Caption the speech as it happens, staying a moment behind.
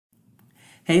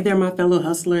Hey there, my fellow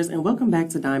hustlers, and welcome back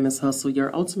to Diamond's Hustle,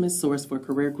 your ultimate source for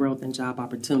career growth and job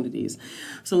opportunities.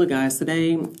 So look, guys,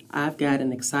 today I've got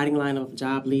an exciting lineup of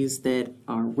job leads that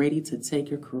are ready to take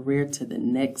your career to the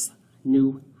next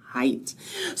new height.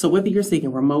 So whether you're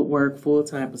seeking remote work,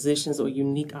 full-time positions, or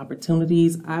unique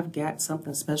opportunities, I've got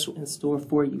something special in store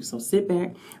for you. So sit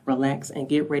back, relax, and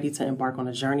get ready to embark on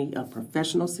a journey of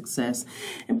professional success.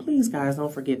 And please, guys,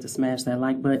 don't forget to smash that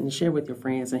like button, share with your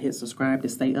friends, and hit subscribe to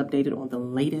stay updated on the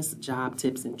latest job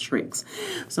tips and tricks.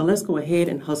 So let's go ahead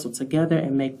and hustle together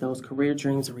and make those career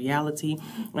dreams a reality.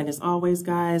 And as always,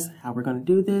 guys, how we're going to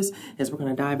do this is we're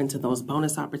going to dive into those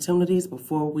bonus opportunities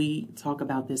before we talk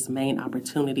about this main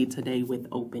opportunity today with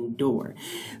Opendoor.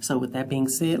 So with that being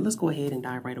said, let's go ahead and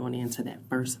dive right on into that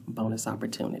first bonus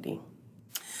opportunity.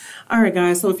 All right,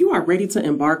 guys, so if you are ready to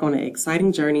embark on an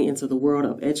exciting journey into the world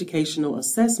of educational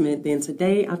assessment, then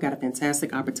today I've got a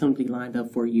fantastic opportunity lined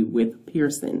up for you with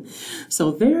Pearson.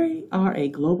 So they are a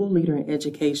global leader in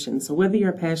education. So whether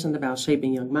you're passionate about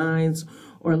shaping young minds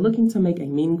or looking to make a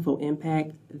meaningful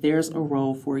impact, there's a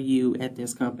role for you at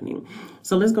this company.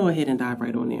 So let's go ahead and dive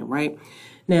right on in, right?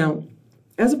 Now,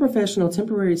 as a professional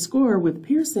temporary scorer with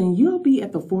Pearson, you'll be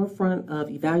at the forefront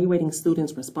of evaluating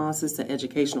students' responses to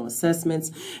educational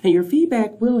assessments, and your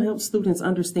feedback will help students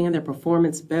understand their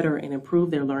performance better and improve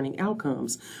their learning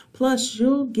outcomes. Plus,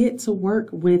 you'll get to work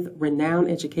with renowned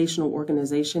educational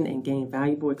organizations and gain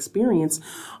valuable experience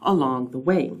along the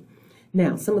way.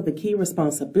 Now, some of the key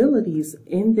responsibilities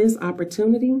in this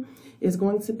opportunity is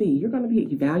going to be, you're going to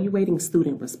be evaluating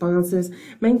student responses,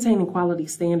 maintaining quality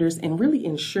standards, and really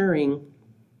ensuring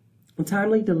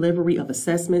timely delivery of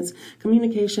assessments.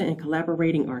 Communication and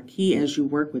collaborating are key as you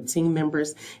work with team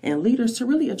members and leaders to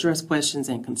really address questions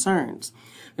and concerns.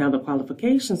 Now, the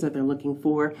qualifications that they're looking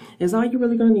for is all you're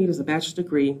really going to need is a bachelor's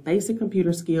degree, basic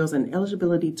computer skills, and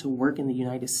eligibility to work in the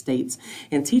United States.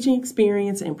 And teaching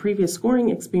experience and previous scoring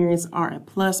experience are a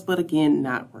plus, but again,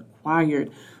 not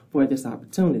required for this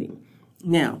opportunity.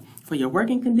 Now, for your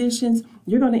working conditions,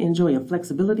 you're going to enjoy a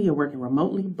flexibility of working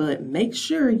remotely, but make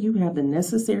sure you have the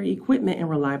necessary equipment and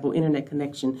reliable internet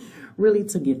connection really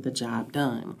to get the job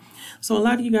done. So a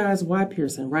lot of you guys, why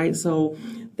Pearson, right? So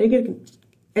they get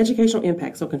educational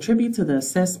impact, so contribute to the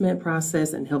assessment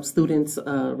process and help students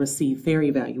receive fair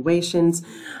evaluations,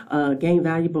 gain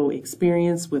valuable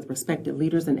experience with respected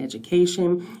leaders in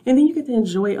education, and then you get to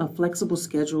enjoy a flexible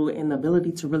schedule and the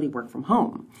ability to really work from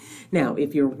home. Now,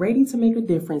 if you're ready to make a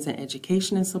difference in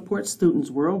education and support students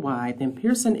worldwide, then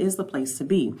Pearson is the place to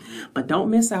be. But don't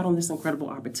miss out on this incredible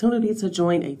opportunity to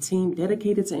join a team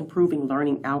dedicated to improving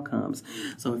learning outcomes.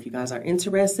 So if you guys are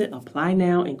interested, apply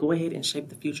now and go ahead and shape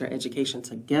the future of education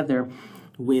together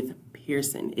with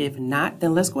Pearson. If not,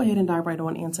 then let's go ahead and dive right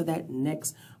on into that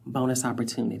next bonus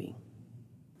opportunity.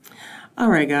 All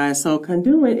right, guys, so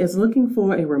Conduent is looking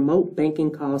for a remote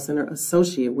banking call center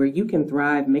associate where you can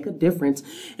thrive, make a difference,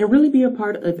 and really be a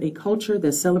part of a culture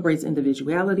that celebrates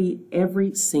individuality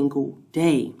every single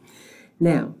day.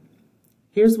 Now,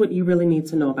 here's what you really need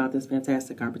to know about this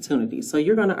fantastic opportunity. So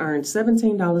you're going to earn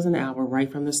 $17 an hour right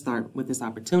from the start with this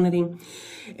opportunity.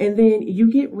 And then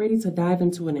you get ready to dive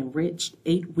into an enriched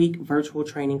 8-week virtual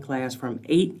training class from 9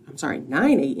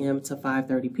 a.m. to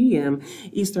 5:30 p.m.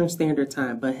 Eastern Standard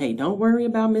Time. But hey, don't worry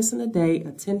about missing a day.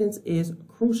 Attendance is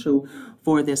crucial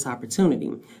for this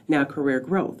opportunity. Now, career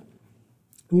growth.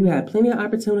 You have plenty of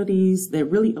opportunities that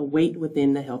really await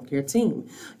within the healthcare team.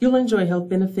 You'll enjoy health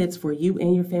benefits for you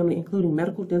and your family, including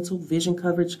medical, dental, vision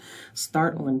coverage.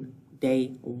 Start on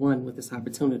day one with this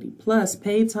opportunity. Plus,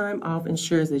 paid time off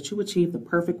ensures that you achieve the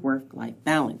perfect work-life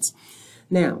balance.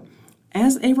 Now,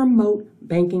 as a remote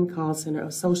banking call center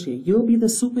associate, you'll be the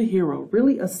superhero,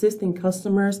 really assisting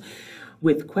customers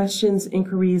with questions,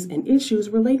 inquiries, and issues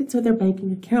related to their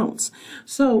banking accounts.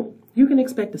 So you can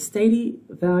expect a steady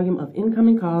volume of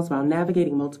incoming calls while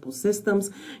navigating multiple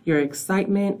systems. Your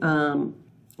excitement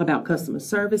about customer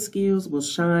service skills will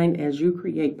shine as you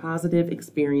create positive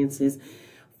experiences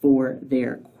for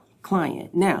their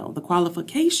client. Now, the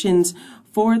qualifications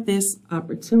for this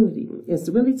opportunity is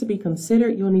really to be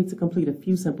considered. You'll need to complete a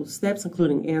few simple steps,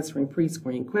 including answering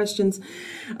pre-screening questions,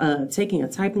 taking a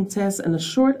typing test, and a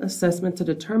short assessment to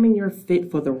determine your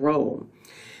fit for the role.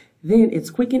 Then it's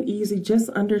quick and easy, just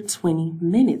under 20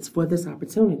 minutes for this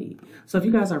opportunity. So if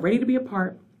you guys are ready to be a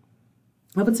part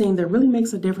of a team that really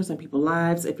makes a difference in people's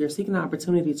lives. If you're seeking an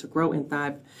opportunity to grow and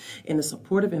thrive in a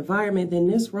supportive environment, then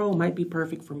this role might be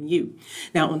perfect for you.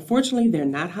 Now, unfortunately, they're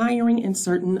not hiring in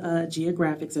certain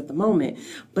geographics at the moment,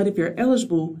 but if you're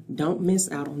eligible, don't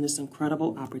miss out on this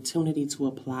incredible opportunity to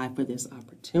apply for this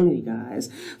opportunity, guys.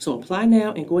 So apply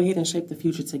now and go ahead and shape the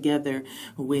future together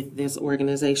with this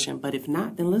organization. But if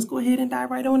not, then let's go ahead and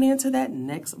dive right on into that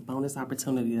next bonus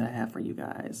opportunity that I have for you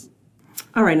guys.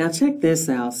 All right, now check this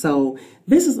out. So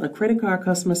this is a credit card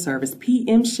customer service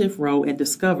PM shift role at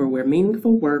Discover, where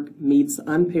meaningful work meets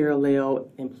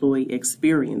unparalleled employee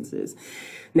experiences.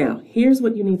 Now, here's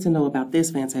what you need to know about this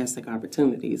fantastic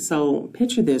opportunity. So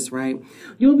picture this, right?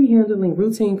 You'll be handling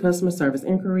routine customer service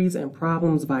inquiries and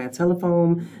problems via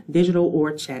telephone, digital,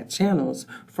 or chat channels.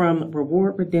 From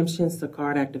reward redemptions to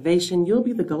card activation, you'll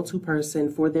be the go-to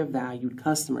person for their valued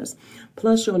customers.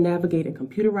 Plus, you'll navigate a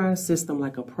computerized system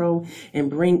like a pro and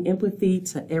bring empathy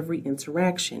to every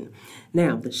interaction.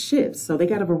 Now, the shifts. So they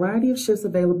got a variety of shifts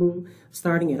available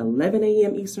starting at 11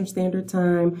 a.m. Eastern Standard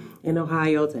Time in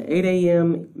Ohio to 8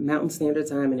 a.m. Mountain Standard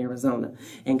Time in Arizona.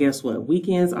 And guess what?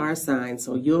 Weekends are assigned,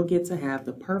 so you'll get to have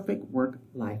the perfect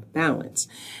work-life balance.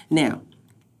 Now,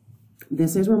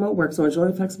 this is remote work, so enjoy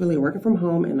the flexibility of working from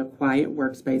home in a quiet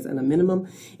workspace and a minimum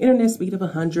internet speed of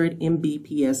 100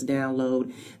 Mbps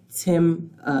download, 10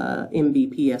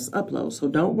 Mbps upload. So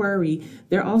don't worry,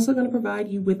 they're also going to provide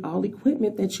you with all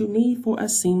equipment that you need for a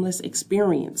seamless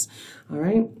experience. All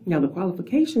right, now the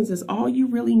qualifications is all you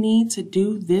really need to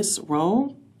do this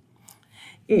role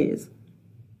is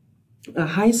a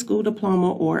high school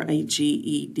diploma or a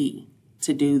GED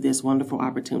to do this wonderful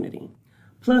opportunity.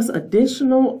 Plus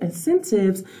additional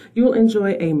incentives, you'll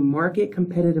enjoy a market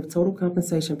competitive total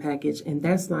compensation package, and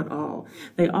that's not all.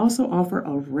 They also offer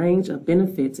a range of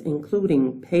benefits,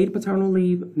 including paid paternal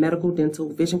leave, medical,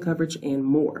 dental, vision coverage, and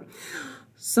more.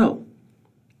 So,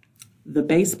 the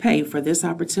base pay for this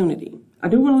opportunity. I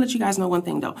do want to let you guys know one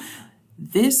thing though.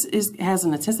 This has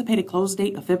an anticipated close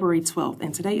date of February 12th,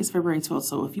 and today is February 12th.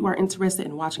 So if you are interested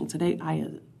in watching today, I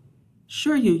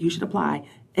assure you should apply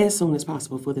as soon as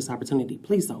possible for this opportunity.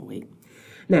 Please don't wait.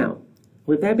 Now,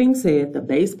 with that being said, the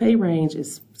base pay range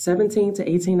is $17 to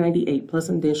 $18.98 plus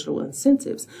additional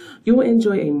incentives. You will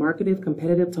enjoy a marketed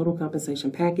competitive total compensation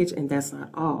package, and that's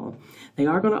not all. They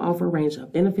are going to offer a range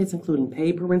of benefits, including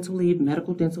paid parental leave,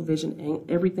 medical, dental, vision, and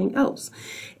everything else.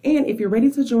 And if you're ready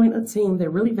to join a team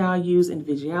that really values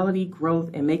individuality,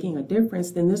 growth, and making a difference,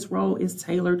 then this role is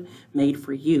tailored made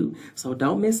for you. So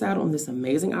don't miss out on this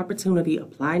amazing opportunity.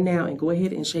 Apply now and go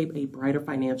ahead and shape a brighter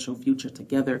financial future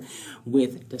together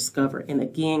with Discover. And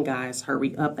again, guys,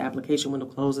 hurry up. The application window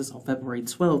closes on February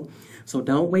 12th. So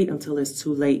don't wait until it's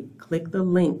too late. Click the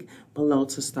link below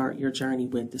to start your journey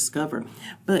with Discover.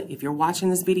 But if you're watching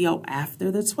this video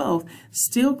after the 12th,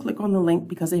 still click on the link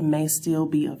because it may still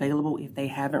be available if they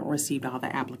haven't received all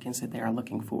the applicants that they are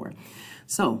looking for.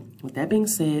 So with that being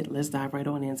said, let's dive right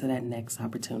on into that next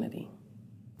opportunity.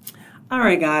 All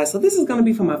right, guys, so this is going to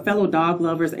be for my fellow dog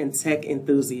lovers and tech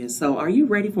enthusiasts. So are you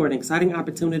ready for an exciting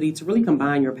opportunity to really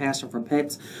combine your passion for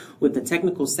pets with the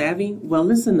technical savvy? Well,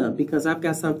 listen up, because I've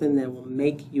got something that will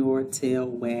make your tail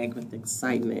wag with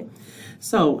excitement.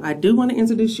 So I do want to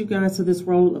introduce you guys to this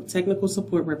role of technical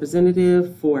support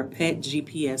representative for Pet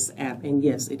GPS app. And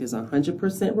yes, it is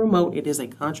 100% remote. It is a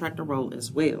contractor role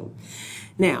as well.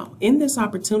 Now, in this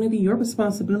opportunity, your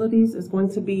responsibilities is going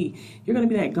to be, you're going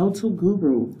to be that go-to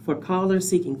guru for callers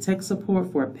seeking tech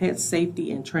support for pet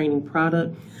safety and training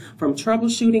product. From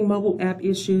troubleshooting mobile app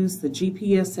issues to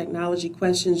GPS technology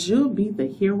questions, you'll be the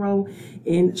hero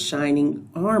in shining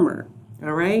armor.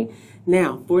 All right?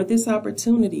 Now, for this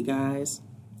opportunity, guys,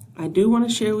 I do want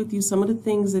to share with you some of the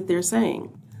things that they're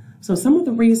saying. So some of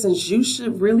the reasons you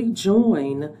should really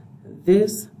join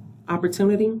this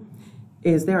opportunity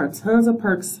is there are tons of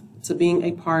perks to being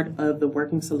a part of the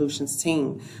Working Solutions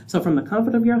team. So from the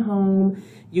comfort of your home,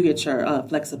 you get your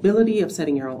flexibility of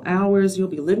setting your own hours. You'll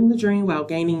be living the dream while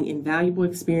gaining invaluable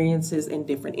experiences in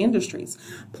different industries.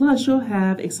 Plus, you'll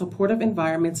have a supportive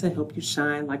environment to help you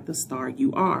shine like the star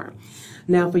you are.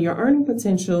 Now, for your earning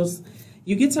potentials,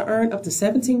 you get to earn up to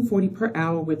 $17.40 per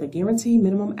hour with a guaranteed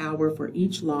minimum hour for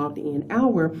each logged in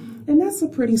hour. And that's a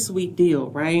pretty sweet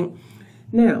deal, right?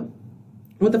 Now,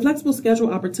 with the flexible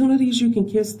schedule opportunities, you can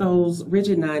kiss those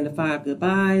rigid 9-to-5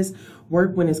 goodbyes,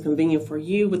 work when it's convenient for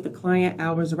you with the client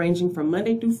hours ranging from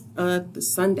Monday through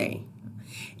Sunday.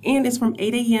 and it's from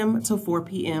 8 a.m. to 4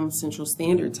 p.m. Central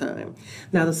Standard Time.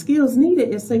 Now, the skills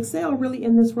needed is to excel really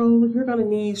in this role. You're going to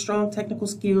need strong technical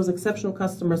skills, exceptional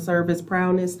customer service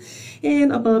prowess,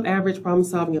 and above average problem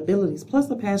solving abilities, plus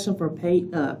a passion for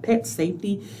pet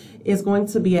safety is going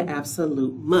to be an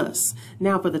absolute must.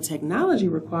 Now, for the technology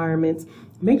requirements,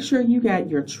 make sure you got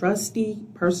your trusty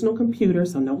personal computer,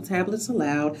 so no tablets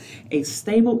allowed, a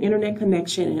stable internet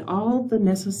connection, and all the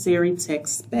necessary tech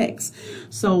specs.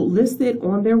 So listed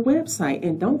on their website.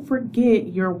 And don't forget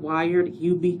your wired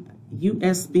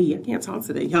USB, I can't talk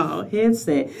today, y'all,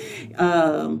 headset.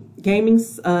 Gaming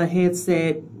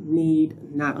headset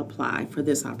need not apply for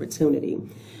this opportunity.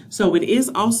 So it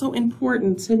is also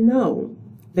important to know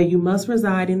that you must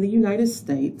reside in the United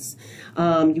States.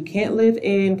 You can't live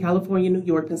in California, New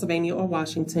York, Pennsylvania, or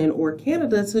Washington, or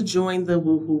Canada to join the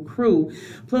Woohoo crew.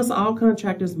 Plus, all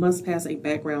contractors must pass a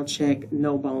background check,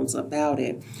 no bones about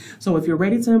it. So if you're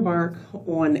ready to embark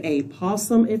on a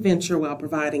awesome adventure while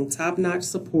providing top-notch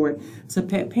support to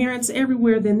pet parents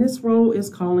everywhere, then this role is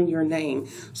calling your name.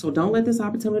 So don't let this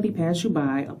opportunity pass you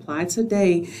by. Apply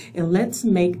today, and let's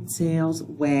make tails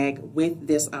wag with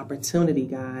this opportunity,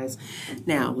 guys.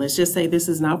 Now, let's just say this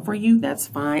is not for you. That's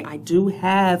fine. I do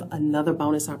have another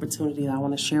bonus opportunity that I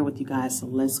want to share with you guys, so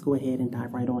let's go ahead and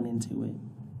dive right on into it.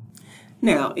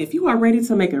 Now, if you are ready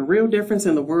to make a real difference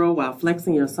in the world while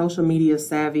flexing your social media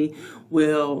savvy,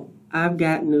 well, I've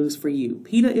got news for you.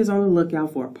 PETA is on the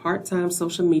lookout for a part-time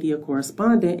social media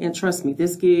correspondent, and trust me,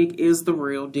 this gig is the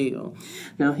real deal.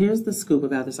 Now, here's the scoop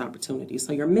about this opportunity.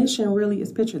 So your mission really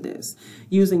is, picture this,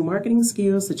 using marketing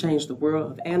skills to change the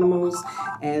world of animals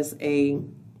as a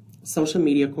social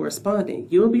media correspondent.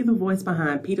 You'll be the voice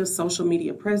behind PETA's social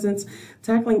media presence,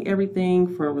 tackling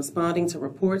everything from responding to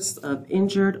reports of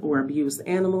injured or abused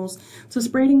animals to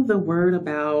spreading the word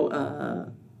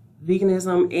about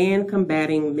veganism and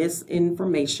combating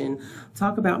misinformation.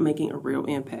 Talk about making a real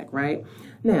impact, right?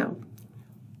 Now,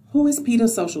 who is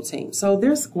PETA's social team? So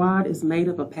their squad is made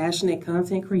up of passionate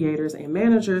content creators and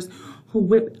managers who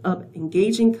whip up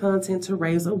engaging content to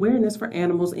raise awareness for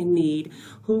animals in need,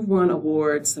 who've won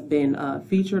awards, have been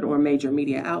featured on major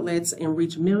media outlets, and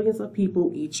reach millions of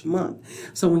people each month.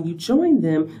 So when you join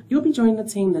them, you'll be joining a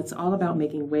team that's all about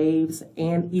making waves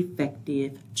and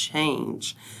effective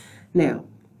change. Now,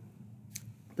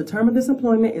 the term of this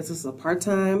employment is a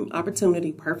part-time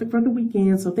opportunity, perfect for the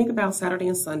weekend. So think about Saturday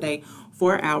and Sunday,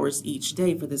 4 hours each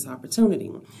day for this opportunity.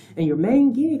 And your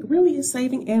main gig really is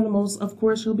saving animals. Of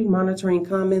course, you'll be monitoring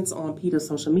comments on PETA's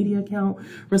social media account,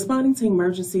 responding to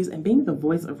emergencies, and being the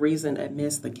voice of reason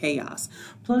amidst the chaos.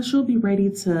 Plus, you'll be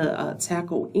ready to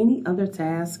tackle any other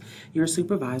task your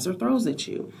supervisor throws at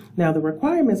you. Now, the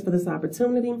requirements for this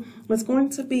opportunity is going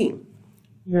to be: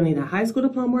 you're going to need a high school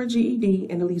diploma or GED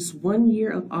and at least 1 year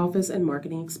of office and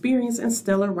marketing experience and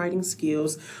stellar writing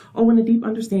skills, or when a deep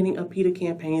understanding of PETA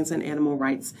campaigns and animal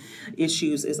rights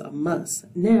issues is a must.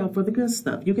 Now, for the good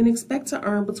stuff, you can expect to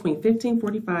earn between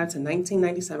 $15.45 to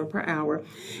 $19.97 per hour,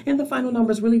 and the final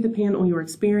numbers really depend on your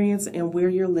experience and where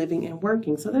you're living and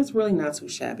working, so that's really not too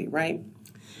shabby, right?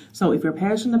 So if you're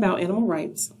passionate about animal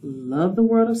rights, love the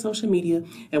world of social media,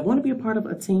 and want to be a part of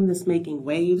a team that's making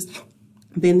waves,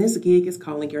 then this gig is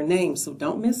calling your name. So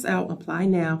don't miss out. Apply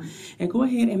now and go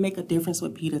ahead and make a difference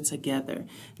with PETA together.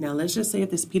 Now, let's just say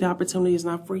if this PETA opportunity is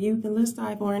not for you, then let's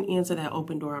dive on into that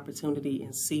Opendoor opportunity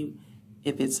and see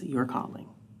if it's your calling.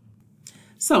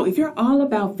 So if you're all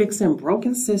about fixing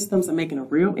broken systems and making a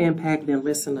real impact, then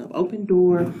listen up.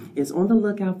 Opendoor is on the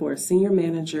lookout for a senior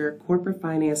manager, corporate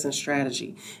finance and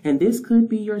strategy. And this could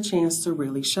be your chance to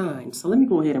really shine. So let me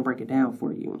go ahead and break it down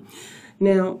for you.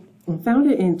 Now,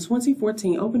 founded in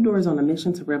 2014, Opendoor is on a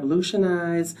mission to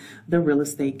revolutionize the real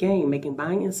estate game, making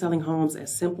buying and selling homes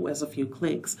as simple as a few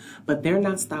clicks. But they're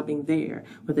not stopping there.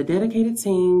 With a dedicated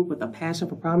team with a passion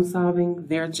for problem solving,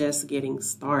 they're just getting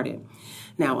started.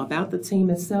 Now, about the team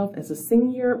itself, as a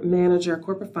senior manager,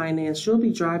 corporate finance, you'll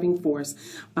be driving force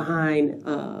behind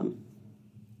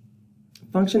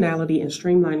functionality and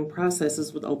streamlining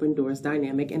processes with Opendoor's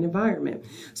dynamic and environment.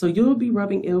 So you'll be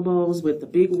rubbing elbows with the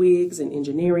big wigs in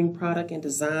engineering, product and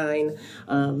design,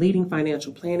 leading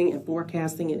financial planning and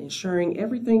forecasting, and ensuring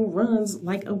everything runs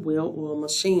like a well-oiled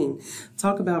machine.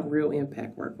 Talk about real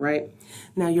impact work, right?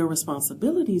 Now, your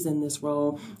responsibilities in this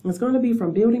role is going to be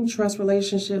from building trust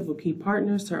relationships with key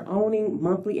partners to owning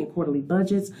monthly and quarterly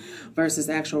budgets versus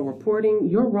actual reporting.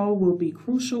 Your role will be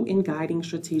crucial in guiding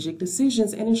strategic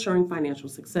decisions and ensuring financial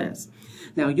success.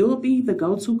 Now, you'll be the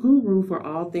go-to guru for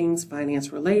all things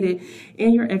finance related,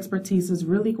 and your expertise is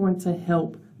really going to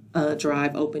help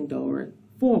drive Opendoor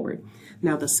forward.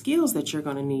 Now, the skills that you're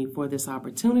going to need for this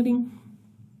opportunity: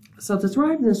 So to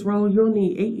thrive in this role, you'll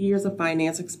need 8 years of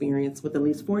finance experience with at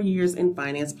least 4 years in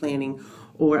finance planning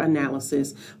or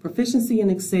analysis, proficiency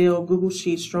in Excel, Google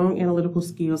Sheets, strong analytical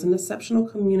skills, and exceptional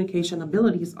communication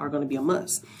abilities are going to be a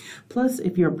must. Plus,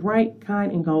 if you're bright,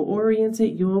 kind, and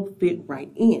goal-oriented, you'll fit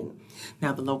right in.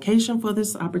 Now, the location for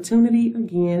this opportunity,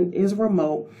 again, is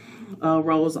remote.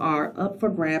 Roles are up for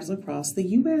grabs across the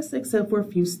U.S. except for a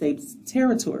few states'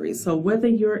 territories. So whether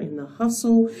you're in the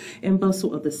hustle and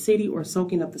bustle of the city or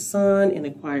soaking up the sun in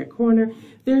a quiet corner,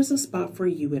 there's a spot for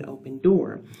you at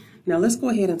Opendoor. Now let's go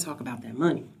ahead and talk about that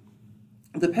money.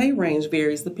 The pay range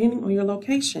varies depending on your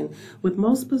location, with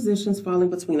most positions falling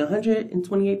between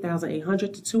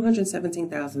 $128,800 to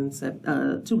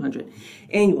 $217,200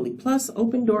 annually. Plus,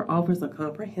 Opendoor offers a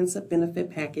comprehensive benefit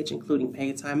package including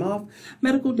paid time off,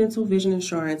 medical, dental, vision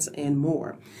insurance, and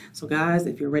more. So guys,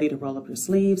 if you're ready to roll up your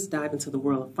sleeves, dive into the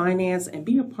world of finance, and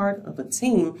be a part of a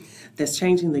team that's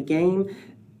changing the game,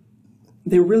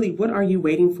 then really, what are you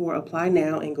waiting for? Apply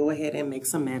now and go ahead and make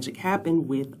some magic happen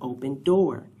with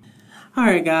Opendoor. All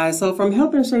right, guys, so from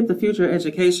helping shape the future of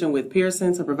education with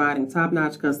Pearson to providing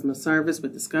top-notch customer service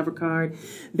with Discover Card,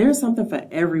 there's something for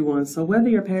everyone. So whether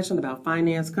you're passionate about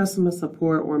finance, customer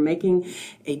support, or making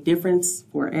a difference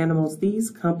for animals,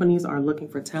 these companies are looking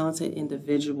for talented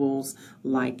individuals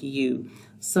like you.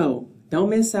 So don't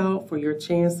miss out for your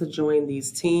chance to join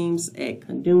these teams at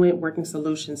Conduent, Working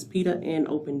Solutions, PETA, and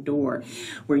Opendoor,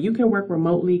 where you can work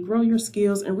remotely, grow your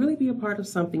skills, and really be a part of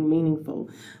something meaningful.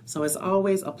 So as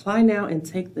always, apply now and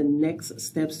take the next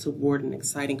steps toward an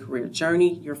exciting career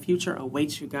journey. Your future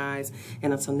awaits you guys.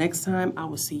 And until next time, I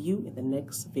will see you in the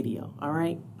next video. All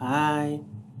right, bye.